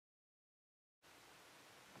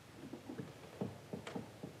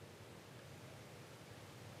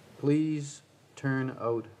Please turn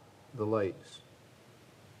out the lights.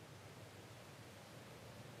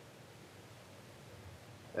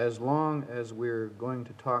 As long as we're going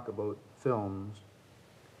to talk about films,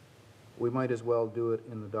 we might as well do it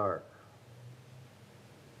in the dark.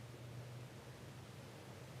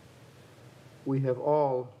 We have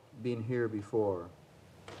all been here before.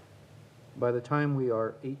 By the time we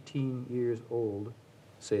are 18 years old,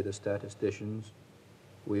 say the statisticians,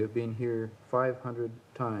 we have been here 500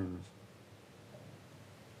 times.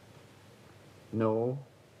 No,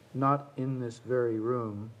 not in this very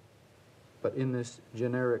room, but in this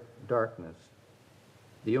generic darkness,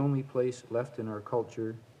 the only place left in our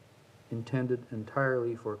culture intended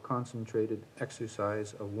entirely for concentrated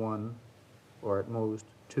exercise of one, or at most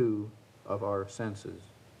two, of our senses.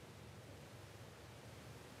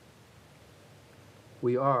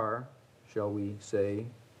 We are, shall we say,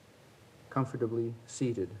 comfortably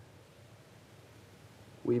seated.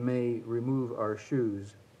 We may remove our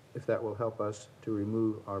shoes if that will help us to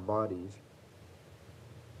remove our bodies.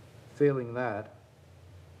 Failing that,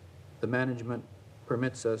 the management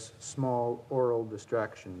permits us small oral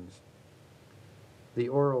distractions. The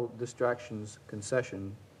oral distractions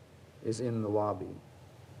concession is in the lobby.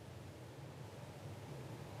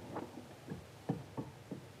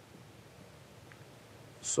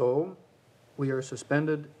 So, we are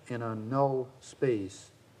suspended in a null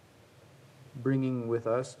space, bringing with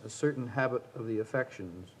us a certain habit of the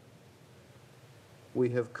affections. We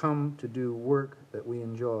have come to do work that we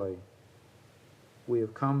enjoy. We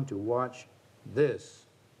have come to watch this.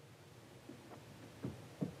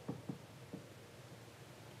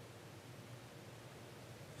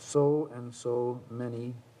 So and so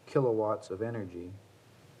many kilowatts of energy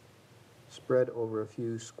spread over a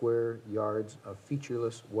few square yards of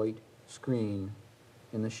featureless white screen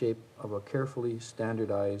in the shape of a carefully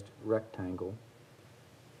standardized rectangle,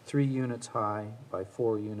 3 units high by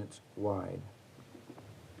 4 units wide.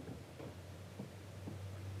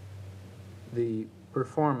 The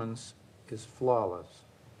performance is flawless.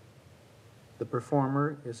 The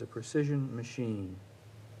performer is a precision machine.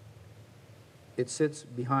 It sits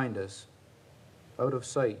behind us, out of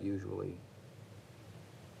sight usually.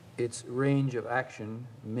 Its range of action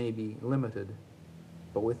may be limited,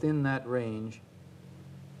 but within that range,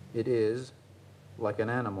 it is, like an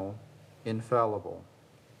animal, infallible.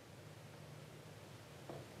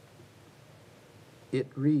 It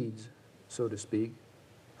reads, so to speak,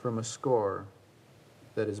 from a score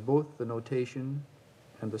that is both the notation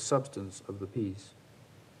and the substance of the piece.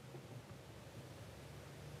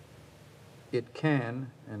 It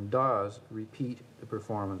can and does repeat the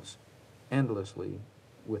performance endlessly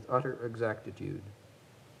with utter exactitude.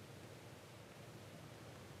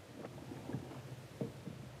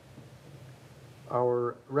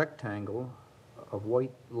 Our rectangle of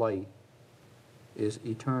white light is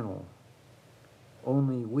eternal.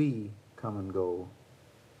 Only we come and go.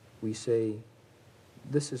 We say,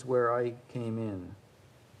 "This is where I came in."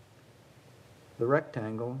 The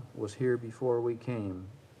rectangle was here before we came,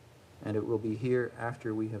 and it will be here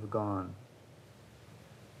after we have gone.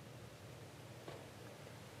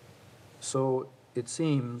 So it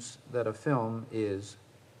seems that a film is,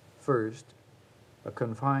 first, a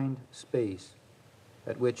confined space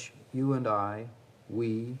at which you and I,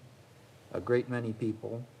 we, a great many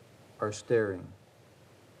people, are staring.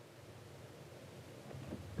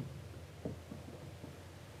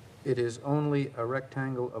 It is only a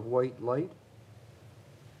rectangle of white light,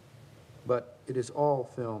 but it is all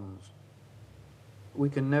films. We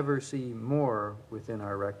can never see more within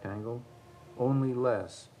our rectangle, only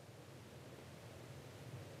less.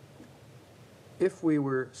 If we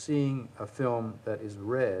were seeing a film that is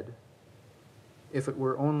red, if it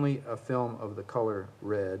were only a film of the color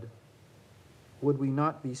red, would we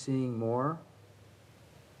not be seeing more?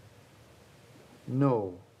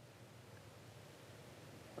 No.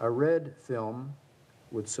 A red film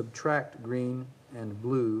would subtract green and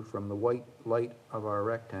blue from the white light of our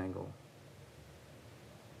rectangle.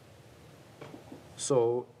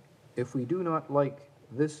 So, if we do not like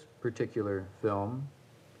this particular film,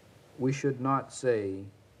 we should not say,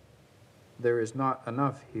 "There is not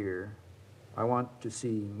enough here, I want to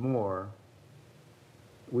see more."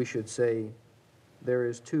 We should say, "There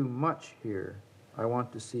is too much here, I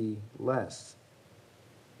want to see less."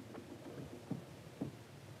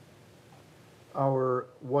 Our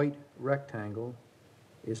white rectangle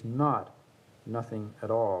is not nothing at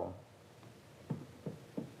all.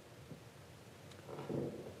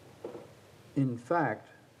 In fact,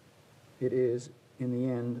 it is, in the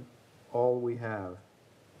end, all we have.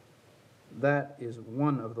 That is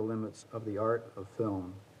one of the limits of the art of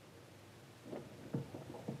film.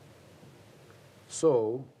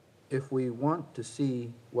 So, if we want to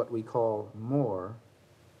see what we call more,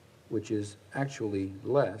 which is actually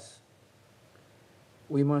less,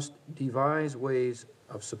 we must devise ways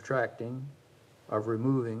of subtracting, of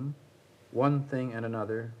removing one thing and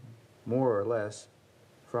another, more or less,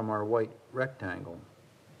 from our white rectangle.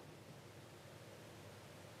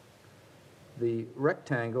 The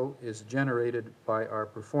rectangle is generated by our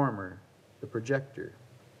performer, the projector.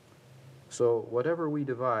 So whatever we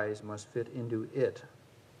devise must fit into it.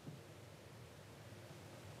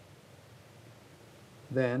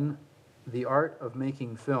 Then, the art of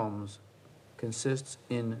making films consists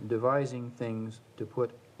in devising things to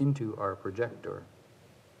put into our projector.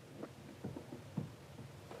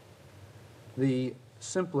 The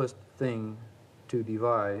simplest thing to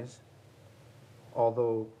devise,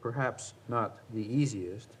 although perhaps not the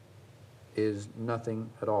easiest, is nothing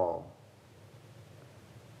at all,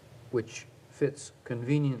 which fits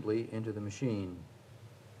conveniently into the machine.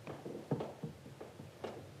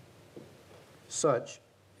 Such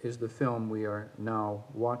is the film we are now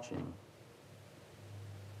watching.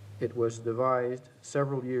 It was devised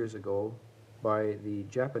several years ago by the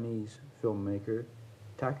Japanese filmmaker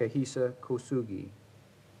Takahisa Kosugi.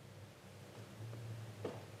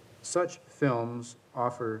 Such films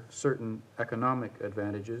offer certain economic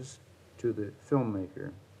advantages to the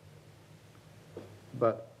filmmaker.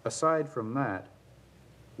 But aside from that,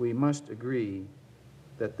 we must agree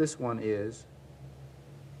that this one is,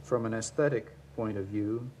 from an aesthetic point of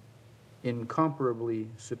view, incomparably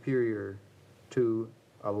superior to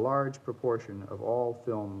a large proportion of all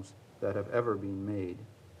films that have ever been made.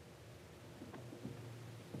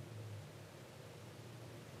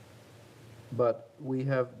 But we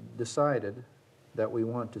have decided that we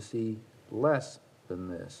want to see less than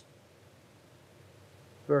this.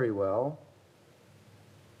 Very well.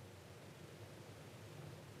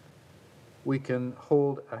 We can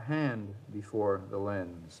hold a hand before the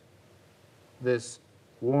lens. This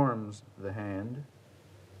warms the hand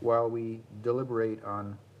while we deliberate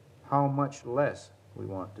on how much less we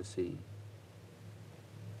want to see.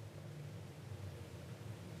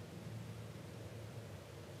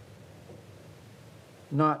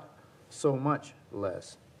 Not so much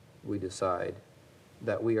less, we decide,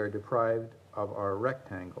 that we are deprived of our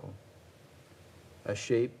rectangle, a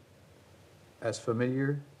shape as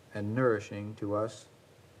familiar and nourishing to us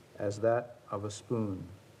as that of a spoon.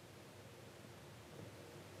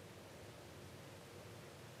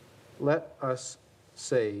 Let us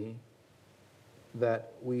say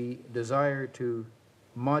that we desire to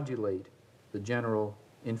modulate the general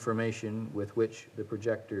information with which the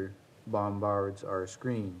projector bombards our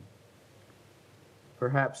screen.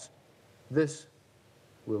 Perhaps this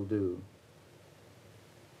will do.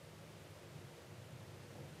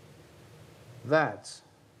 That's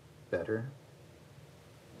better.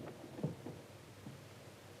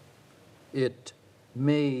 It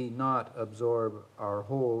may not absorb our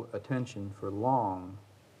whole attention for long,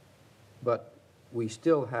 but we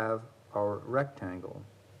still have our rectangle,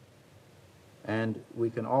 and we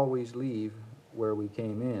can always leave where we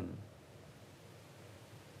came in.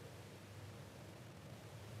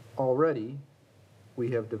 Already,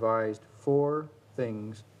 we have devised 4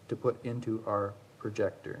 things to put into our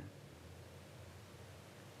projector.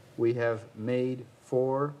 We have made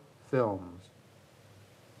 4 films.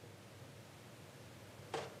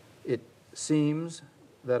 It seems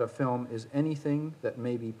that a film is anything that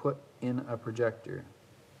may be put in a projector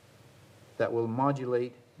that will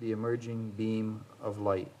modulate the emerging beam of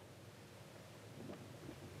light.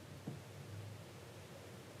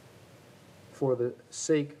 For the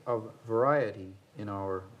sake of variety in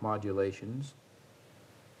our modulations,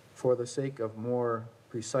 for the sake of more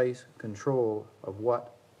precise control of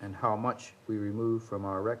what and how much we remove from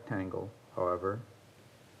our rectangle, however,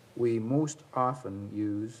 we most often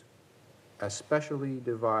use a specially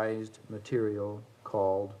devised material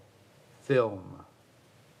called film.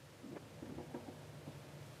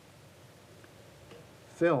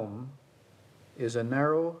 Film is a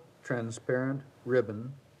narrow, transparent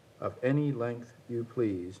ribbon of any length you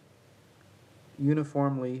please,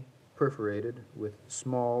 uniformly perforated with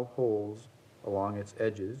small holes along its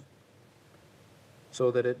edges, so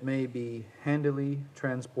that it may be handily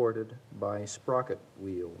transported by sprocket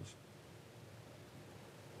wheels.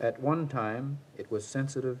 At one time, it was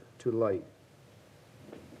sensitive to light.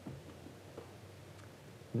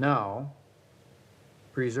 Now,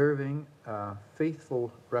 preserving a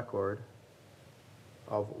faithful record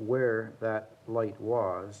of where that light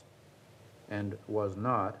was and was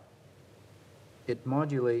not, it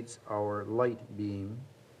modulates our light beam,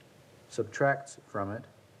 subtracts from it,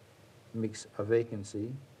 makes a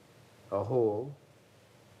vacancy, a hole,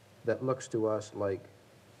 that looks to us like,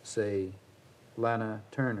 say, Lana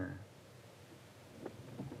Turner.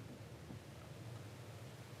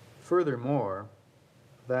 Furthermore,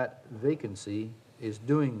 that vacancy is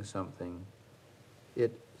doing something.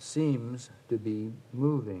 It seems to be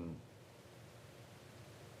moving.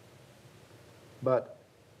 But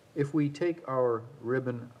if we take our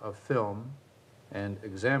ribbon of film and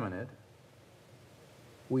examine it,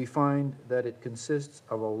 we find that it consists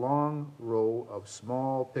of a long row of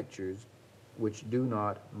small pictures which do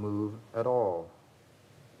not move at all.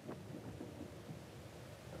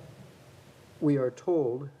 We are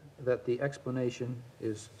told that the explanation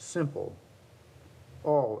is simple.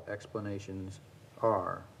 All explanations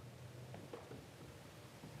are.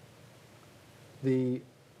 The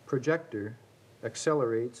projector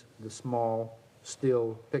accelerates the small,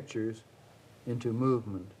 still pictures into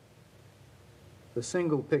movement. The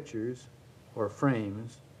single pictures, or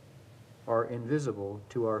frames, are invisible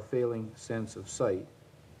to our failing sense of sight,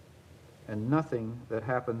 and nothing that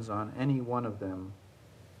happens on any one of them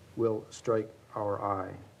will strike our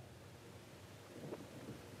eye.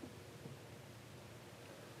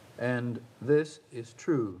 And this is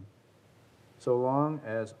true so long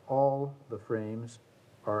as all the frames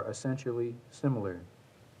are essentially similar.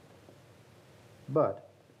 But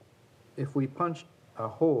if we punch a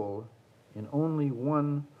hole in only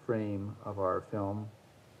one frame of our film,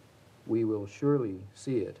 we will surely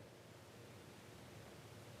see it.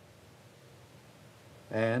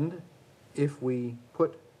 And if we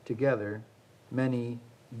put together many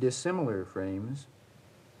dissimilar frames,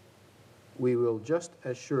 we will just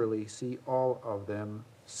as surely see all of them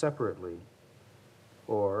separately,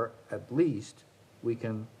 or at least we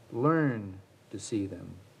can learn to see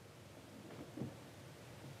them.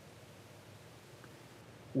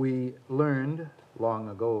 We learned long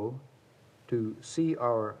ago to see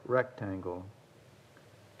our rectangle,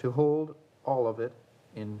 to hold all of it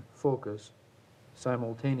in focus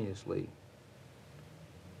simultaneously.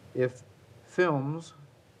 If films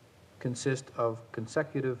consist of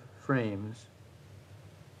consecutive frames,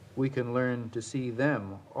 we can learn to see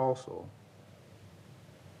them also.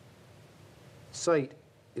 Sight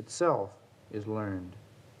itself is learned.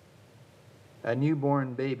 A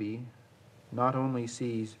newborn baby not only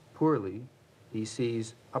sees poorly, he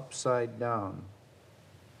sees upside down.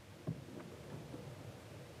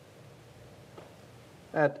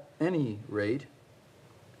 At any rate,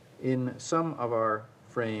 in some of our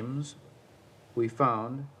frames, we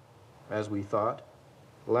found, as we thought,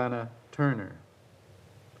 Lana Turner.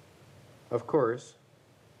 Of course,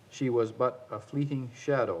 she was but a fleeting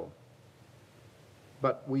shadow,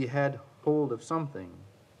 but we had hold of something.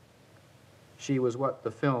 She was what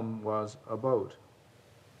the film was about.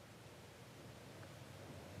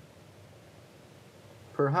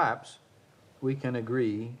 Perhaps we can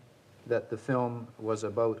agree that the film was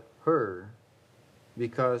about her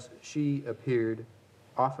because she appeared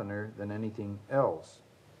oftener than anything else.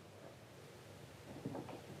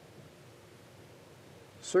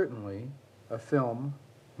 Certainly, a film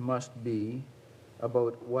must be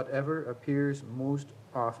about whatever appears most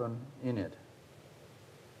often in it.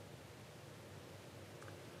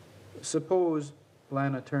 Suppose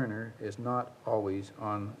Lana Turner is not always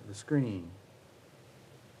on the screen.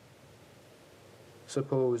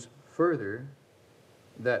 Suppose further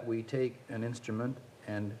that we take an instrument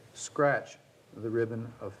and scratch the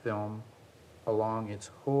ribbon of film along its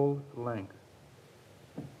whole length.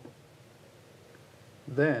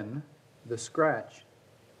 Then the scratch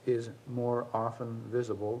is more often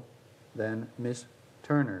visible than Miss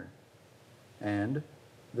Turner, and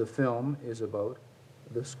the film is about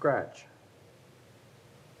the scratch.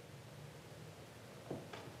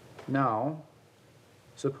 Now,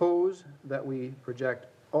 suppose that we project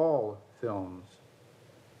all films.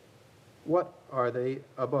 What are they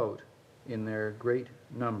about in their great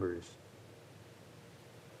numbers?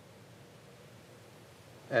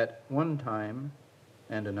 At one time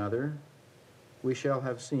and another, we shall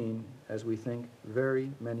have seen, as we think,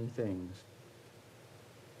 very many things.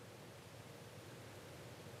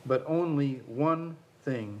 But only one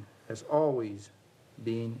thing has always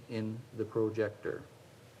been in the projector: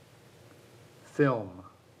 film.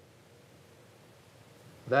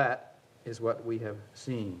 That is what we have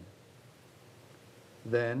seen.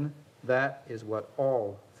 Then that is what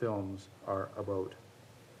all films are about.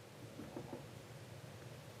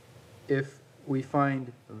 If we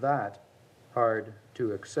find that hard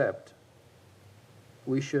to accept,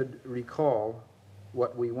 we should recall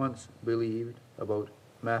what we once believed about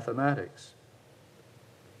mathematics.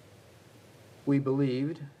 We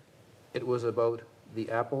believed it was about the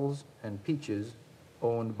apples and peaches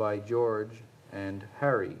owned by George and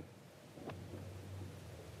Harry.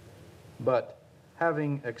 But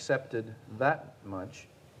having accepted that much,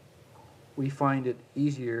 we find it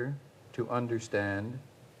easier to understand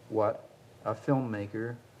what a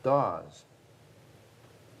filmmaker does.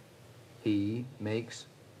 He makes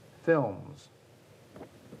films.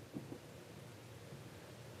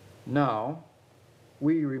 Now,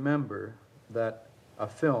 we remember that a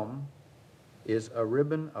film is a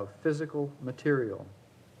ribbon of physical material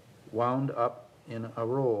wound up in a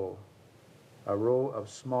row of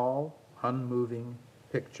small, unmoving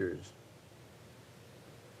pictures.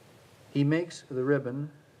 He makes the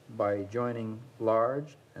ribbon by joining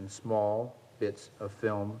large and small bits of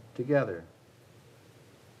film together.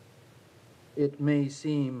 It may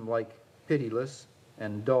seem like pitiless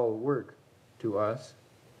and dull work to us,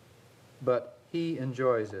 but he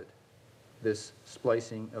enjoys it, this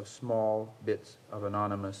splicing of small bits of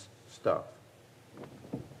anonymous stuff.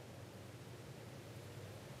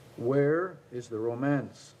 Where is the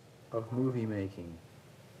romance of movie making?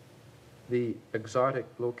 The exotic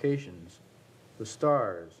locations, the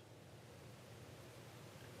stars.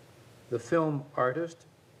 The film artist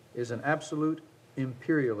is an absolute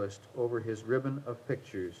imperialist over his ribbon of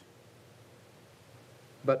pictures.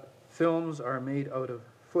 But films are made out of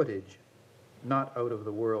footage, not out of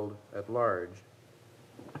the world at large.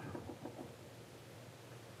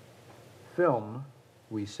 Film,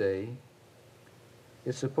 we say,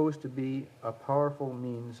 is supposed to be a powerful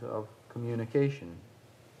means of communication.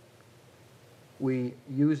 We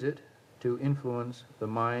use it to influence the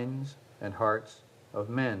minds and hearts of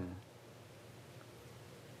men.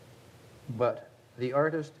 But the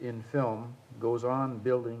artist in film goes on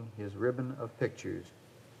building his ribbon of pictures,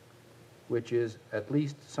 which is at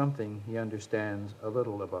least something he understands a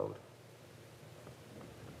little about.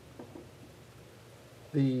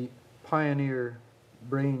 The pioneer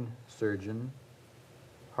brain surgeon,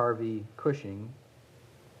 Harvey Cushing,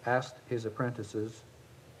 asked his apprentices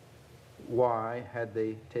why had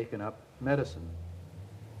they taken up medicine.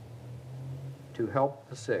 To help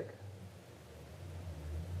the sick.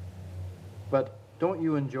 But don't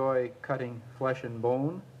you enjoy cutting flesh and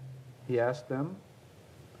bone? He asked them.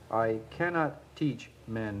 I cannot teach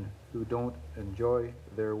men who don't enjoy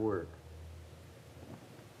their work.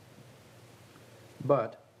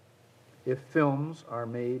 But if films are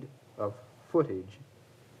made of footage,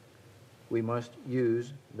 we must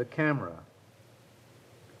use the camera.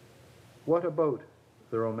 What about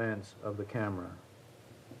the romance of the camera?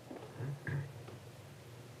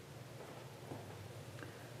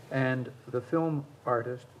 And the film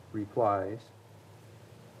artist replies,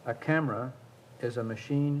 a camera is a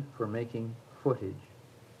machine for making footage.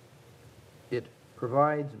 It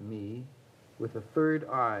provides me with a third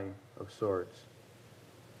eye of sorts,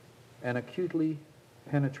 an acutely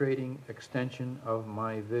penetrating extension of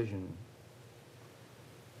my vision.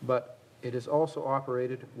 But it is also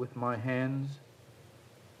operated with my hands,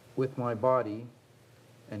 with my body,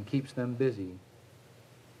 and keeps them busy,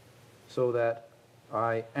 so that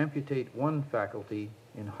I amputate one faculty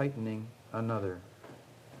in heightening another.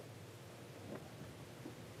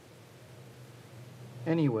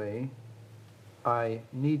 Anyway, I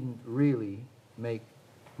needn't really make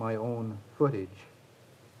my own footage.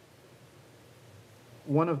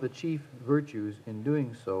 One of the chief virtues in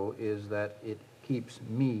doing so is that it keeps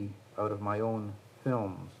me out of my own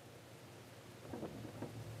films.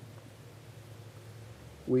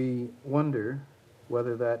 We wonder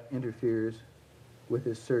whether that interferes with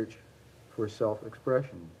his search for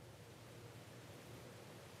self-expression.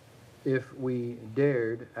 If we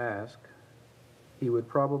dared ask, he would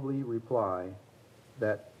probably reply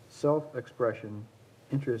that self-expression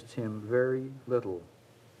interests him very little.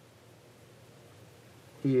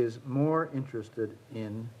 He is more interested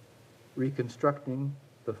in reconstructing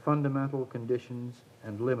the fundamental conditions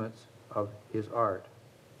and limits of his art.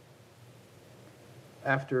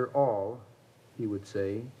 After all, he would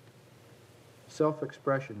say,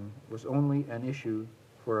 self-expression was only an issue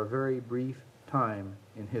for a very brief time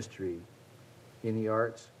in history, in the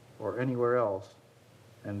arts, or anywhere else,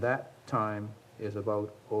 and that time is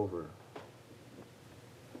about over.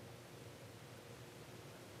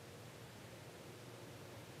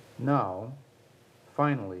 Now,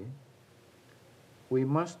 finally, we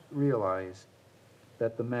must realize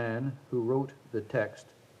that the man who wrote the text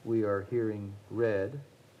we are hearing read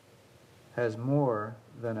has more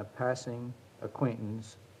than a passing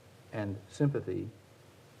acquaintance and sympathy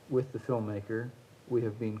with the filmmaker we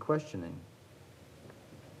have been questioning.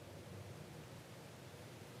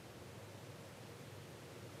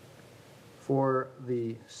 For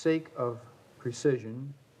the sake of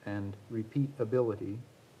precision and repeatability,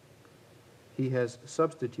 he has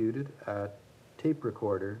substituted a tape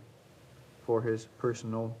recorder for his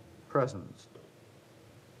personal presence,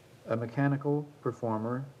 a mechanical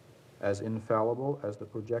performer as infallible as the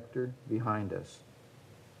projector behind us.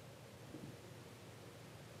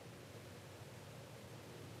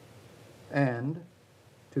 And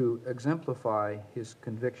to exemplify his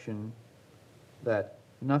conviction that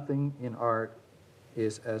nothing in art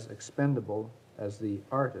is as expendable as the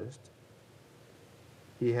artist,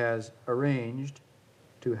 he has arranged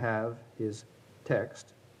to have his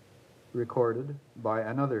text recorded by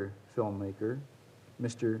another filmmaker,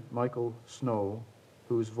 Mr. Michael Snow,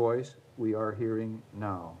 whose voice we are hearing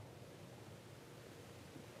now.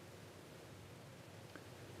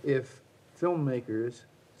 If filmmakers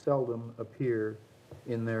seldom appear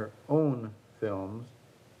in their own films,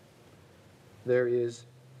 there is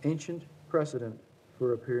ancient precedent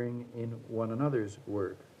for appearing in one another's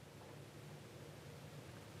work.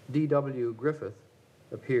 D.W. Griffith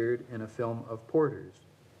appeared in a film of Porter's,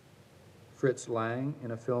 Fritz Lang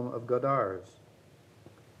in a film of Godard's,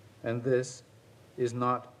 and this is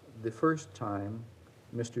not the first time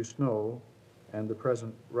Mr. Snow and the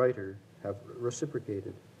present writer have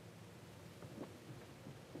reciprocated.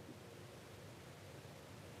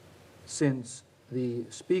 Since the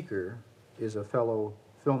speaker is a fellow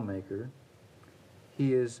filmmaker,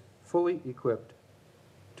 he is fully equipped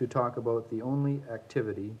to talk about the only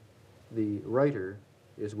activity the writer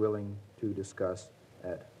is willing to discuss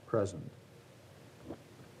at present.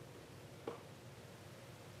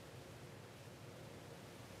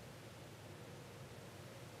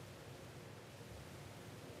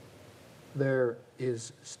 There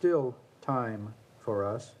is still time for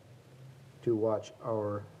us to watch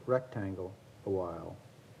our rectangle a while.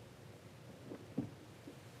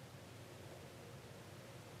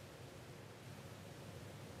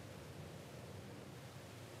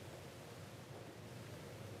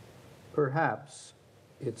 Perhaps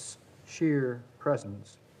its sheer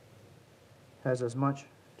presence has as much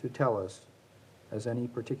to tell us as any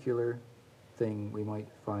particular thing we might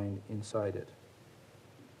find inside it.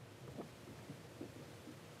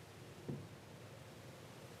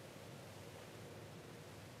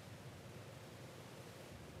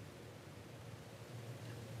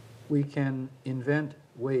 We can invent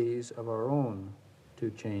ways of our own to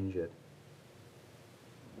change it.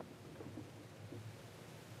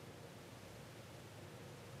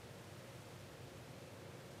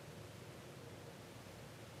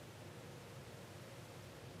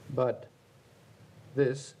 But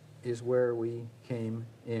this is where we came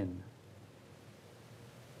in.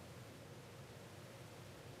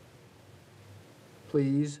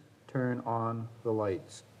 Please turn on the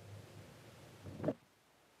lights.